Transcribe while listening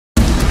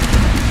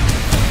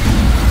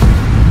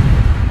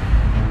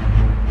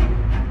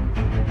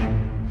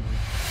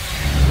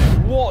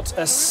What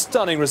a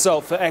stunning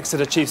result for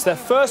Exeter Chiefs. Their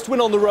first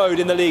win on the road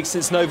in the league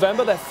since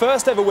November, their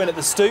first ever win at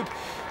the Stoop,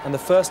 and the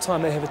first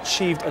time they have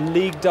achieved a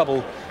league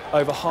double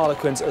over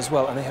Harlequins as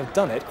well, and they have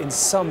done it in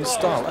some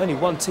style. Only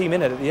one team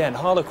in it at the end.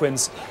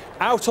 Harlequins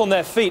out on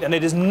their feet, and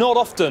it is not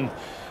often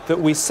that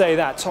we say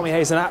that. Tommy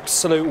Hayes, an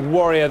absolute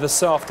warrior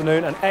this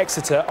afternoon, and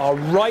Exeter are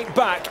right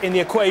back in the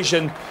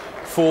equation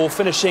for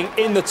finishing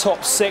in the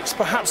top six,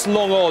 perhaps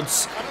long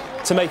odds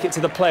to make it to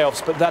the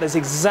playoffs, but that is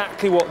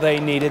exactly what they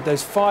needed.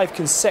 Those 5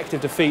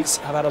 consecutive defeats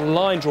have had a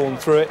line drawn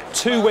through it.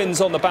 2 wins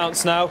on the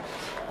bounce now,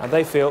 and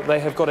they feel they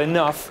have got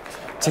enough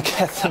to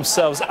get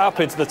themselves up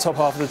into the top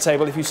half of the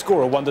table. If you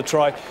score a wonder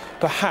try,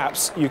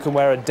 perhaps you can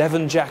wear a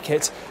Devon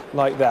jacket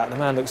like that. The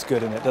man looks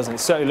good in it, doesn't he?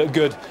 Certainly look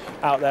good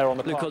out there on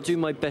the park. Look, I'll do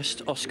my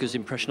best Oscars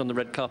impression on the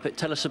red carpet.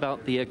 Tell us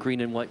about the green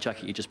and white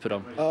jacket you just put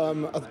on.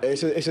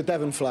 It's a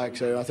Devon flag,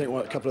 so I think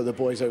a couple of the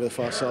boys over the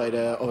far side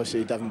are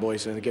obviously Devon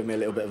boys, and they give me a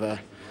little bit of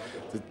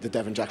the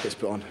Devon jackets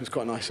put on. It was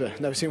quite nice.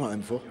 Never seen one of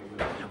them before.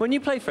 When you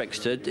play for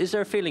Exeter, is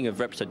there a feeling of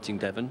representing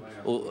Devon,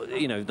 or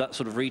that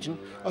sort of region?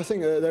 I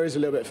think there is a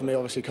little bit for me,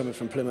 obviously coming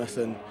from Plymouth,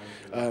 and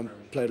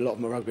played a lot of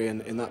my rugby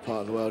in that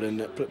part of the world,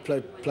 and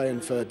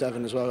playing for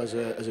Devon as well as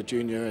a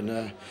junior,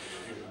 and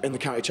in the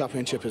county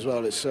championship as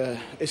well.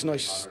 It's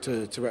nice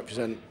to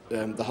represent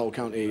the whole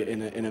county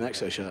in an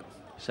Exeter shirt.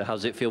 So how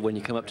does it feel when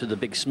you come up to the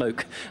big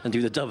smoke and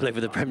do the double over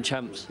the Prem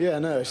champs? Yeah,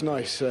 no, it's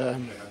nice.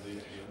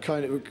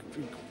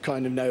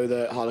 Kind of know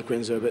that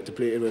Harlequins are a bit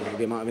depleted with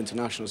the amount of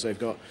internationals they've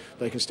got.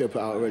 They can still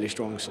put out a really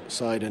strong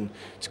side, and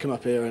to come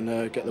up here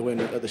and get the win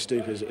at the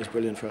Stoop is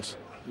brilliant for us.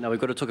 Now we've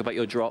got to talk about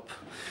your drop.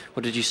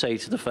 What did you say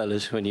to the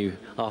fellas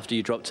after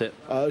you dropped it?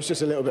 It was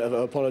just a little bit of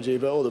an apology,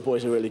 but all the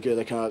boys are really good.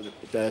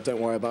 They don't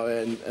worry about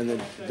it, and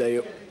then they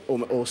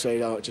all say,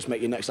 just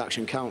make your next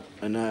action count.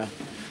 And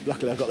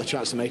luckily, I've got the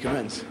chance to make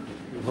amends.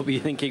 What were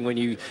you thinking when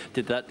you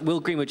did that? Will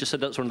Greenwood just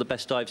said that's one of the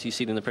best dives he's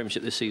seen in the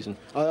Premiership this season.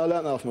 I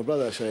learnt that off my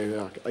brother,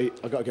 so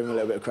I've got to give him a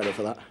little bit of credit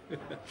for that.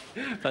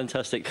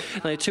 Fantastic.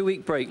 Now, a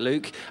 2-week break,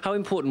 Luke. How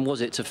important was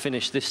it to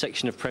finish this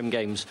section of Prem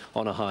games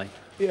on a high?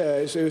 Yeah,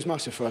 it was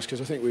massive for us, because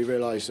I think we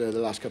realised the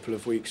last couple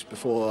of weeks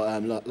before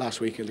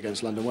last weekend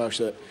against London Welsh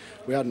that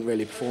we hadn't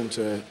really performed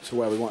to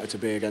where we wanted to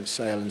be against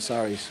Sale and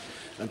Sarries,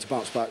 and to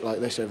bounce back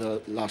like this over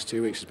the last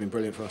 2 weeks has been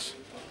brilliant for us.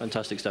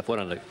 Fantastic stuff. Well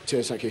done, Luke.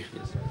 Cheers, thank you.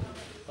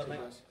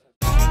 Cheers.